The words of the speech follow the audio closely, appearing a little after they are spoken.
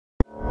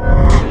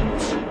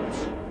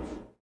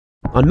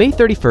On May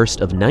 31st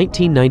of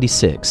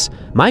 1996,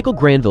 Michael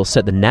Granville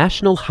set the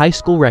national high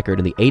school record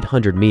in the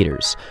 800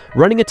 meters,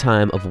 running a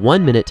time of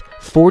 1 minute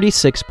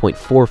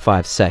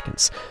 46.45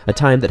 seconds, a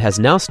time that has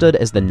now stood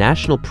as the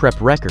national prep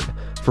record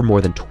for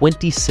more than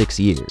 26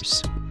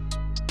 years.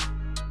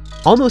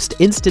 Almost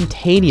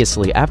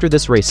instantaneously after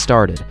this race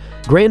started,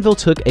 Granville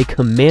took a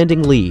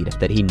commanding lead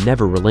that he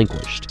never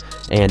relinquished,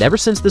 and ever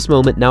since this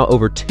moment, now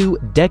over 2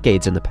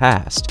 decades in the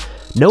past,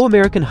 no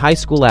American high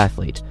school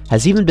athlete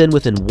has even been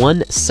within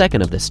 1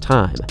 second of this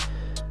time.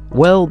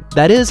 Well,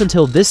 that is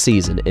until this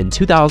season in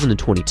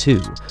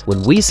 2022,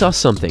 when we saw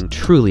something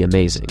truly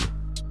amazing.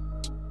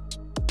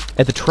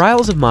 At the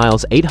Trials of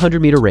Miles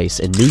 800-meter race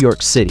in New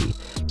York City,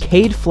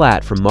 Cade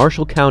Flatt from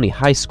Marshall County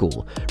High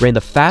School ran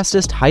the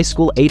fastest high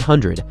school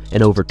 800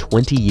 in over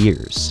 20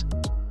 years.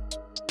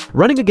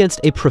 Running against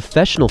a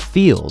professional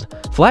field,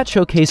 Flatt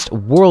showcased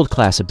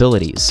world-class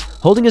abilities,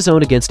 holding his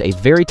own against a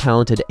very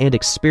talented and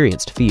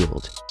experienced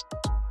field.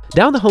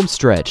 Down the home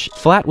stretch,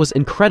 Flatt was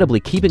incredibly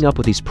keeping up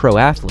with these pro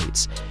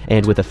athletes,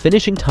 and with a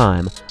finishing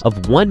time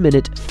of 1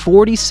 minute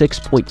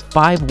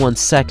 46.51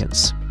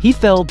 seconds, he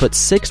fell but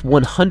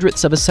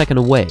 6/100ths of a second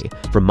away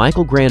from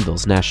Michael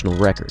Granville's national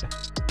record.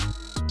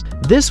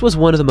 This was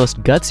one of the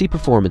most gutsy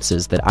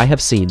performances that I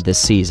have seen this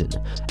season.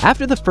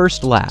 After the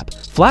first lap,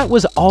 Flatt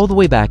was all the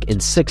way back in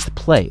 6th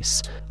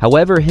place.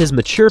 However, his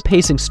mature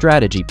pacing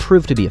strategy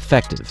proved to be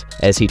effective,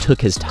 as he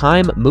took his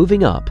time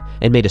moving up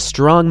and made a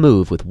strong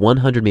move with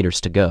 100 meters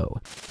to go.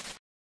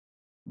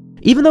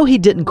 Even though he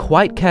didn't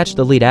quite catch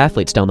the lead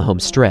athletes down the home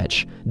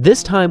stretch,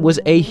 this time was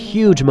a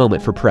huge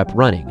moment for prep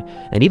running,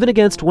 and even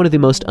against one of the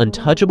most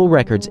untouchable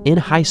records in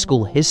high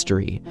school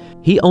history,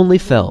 he only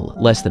fell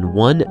less than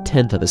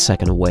 1/10 of a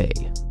second away.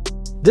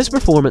 This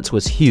performance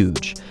was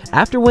huge.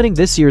 After winning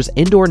this year's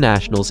indoor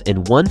nationals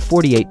in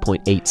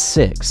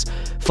 1:48.86,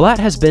 Flatt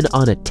has been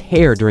on a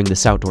tear during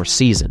this outdoor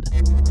season.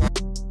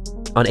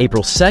 On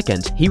April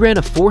 2nd, he ran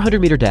a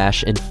 400-meter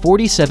dash in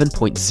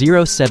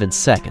 47.07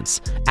 seconds,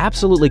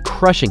 absolutely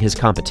crushing his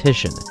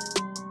competition.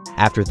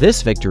 After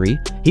this victory,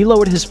 he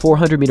lowered his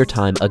 400-meter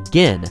time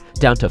again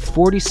down to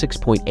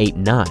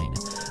 46.89.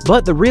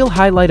 But the real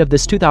highlight of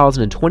this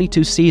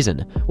 2022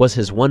 season was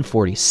his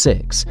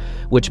 146,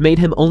 which made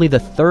him only the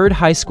 3rd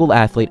high school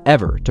athlete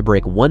ever to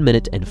break 1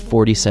 minute and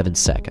 47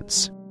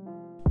 seconds.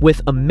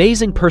 With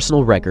amazing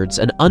personal records,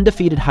 an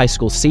undefeated high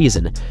school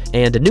season,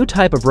 and a new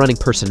type of running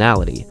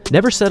personality,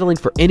 never settling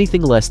for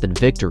anything less than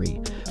victory,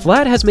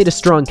 Flatt has made a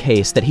strong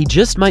case that he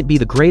just might be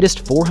the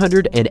greatest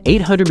 400 and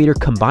 800-meter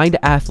combined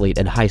athlete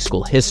in high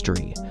school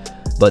history.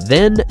 But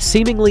then,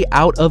 seemingly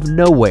out of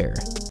nowhere,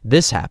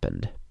 this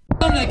happened.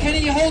 Sumner,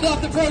 can you hold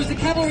off the pros? The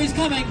cavalry's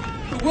coming.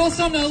 But Will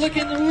Sumner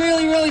looking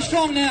really, really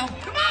strong now.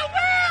 Come on,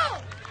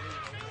 Will!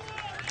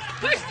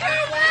 Push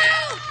through, Will!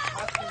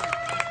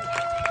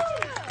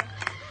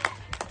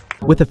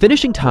 With a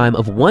finishing time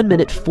of 1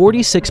 minute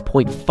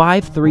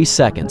 46.53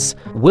 seconds,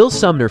 Will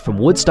Sumner from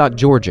Woodstock,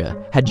 Georgia,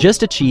 had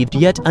just achieved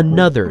yet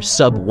another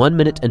sub 1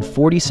 minute and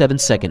 47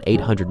 second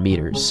 800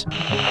 meters.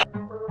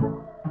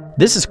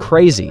 This is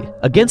crazy.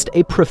 Against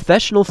a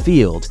professional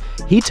field,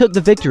 he took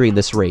the victory in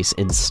this race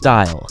in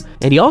style,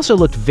 and he also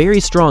looked very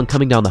strong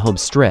coming down the home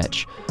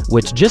stretch,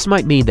 which just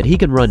might mean that he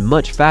can run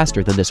much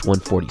faster than this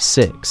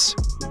 146.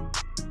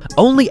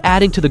 Only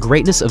adding to the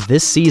greatness of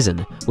this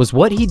season was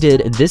what he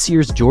did in this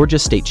year's Georgia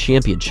State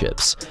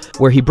Championships,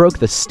 where he broke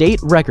the state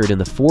record in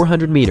the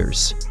 400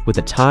 meters with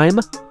a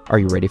time, are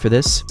you ready for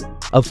this,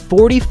 of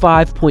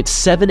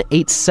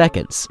 45.78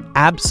 seconds.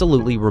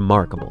 Absolutely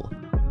remarkable.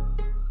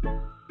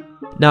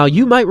 Now,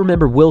 you might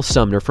remember Will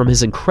Sumner from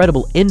his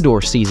incredible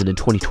indoor season in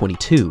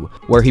 2022,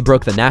 where he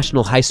broke the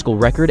national high school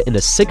record in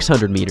the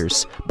 600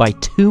 meters by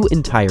 2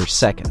 entire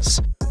seconds.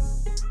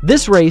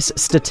 This race,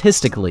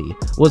 statistically,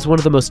 was one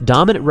of the most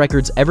dominant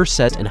records ever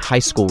set in high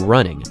school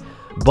running.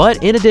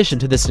 But in addition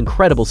to this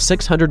incredible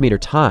 600-meter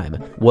time,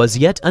 was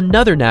yet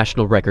another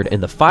national record in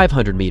the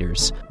 500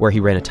 meters, where he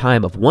ran a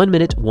time of 1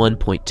 minute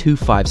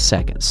 1.25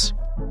 seconds.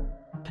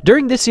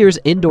 During this year's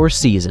indoor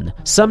season,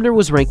 Sumner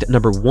was ranked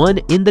number 1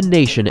 in the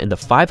nation in the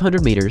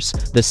 500 meters,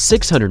 the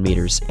 600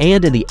 meters,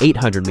 and in the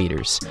 800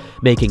 meters,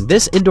 making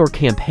this indoor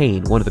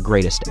campaign one of the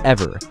greatest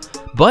ever.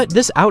 But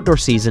this outdoor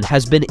season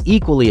has been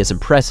equally as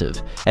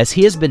impressive, as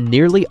he has been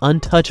nearly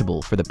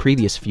untouchable for the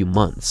previous few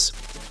months.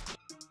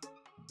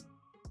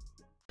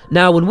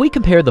 Now, when we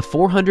compare the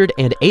 400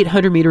 and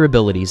 800 meter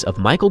abilities of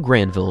Michael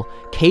Granville,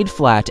 Cade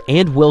Flatt,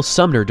 and Will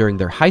Sumner during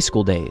their high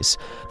school days,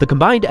 the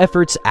combined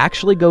efforts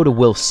actually go to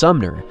Will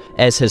Sumner,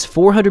 as his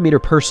 400 meter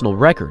personal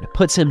record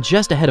puts him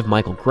just ahead of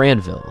Michael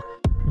Granville.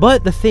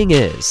 But the thing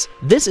is,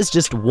 this is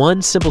just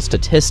one simple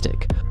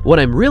statistic. What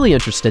I'm really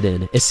interested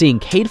in is seeing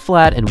Cade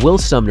Flatt and Will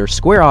Sumner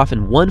square off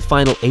in one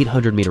final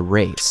 800 meter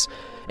race.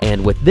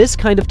 And with this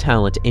kind of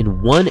talent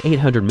in one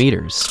 800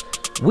 meters,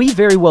 we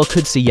very well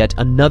could see yet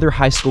another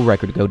high school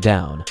record go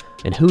down.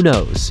 And who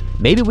knows,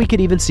 maybe we could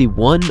even see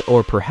one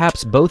or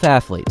perhaps both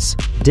athletes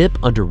dip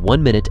under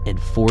 1 minute and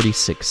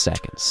 46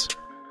 seconds.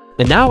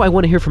 And now I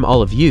want to hear from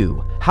all of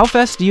you. How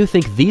fast do you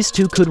think these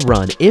two could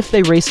run if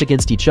they raced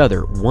against each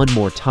other one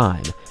more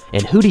time?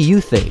 And who do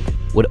you think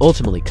would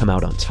ultimately come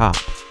out on top?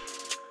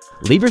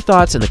 Leave your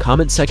thoughts in the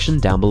comment section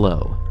down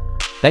below.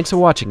 Thanks for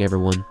watching,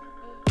 everyone.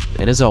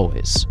 And as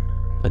always,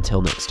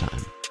 until next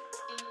time.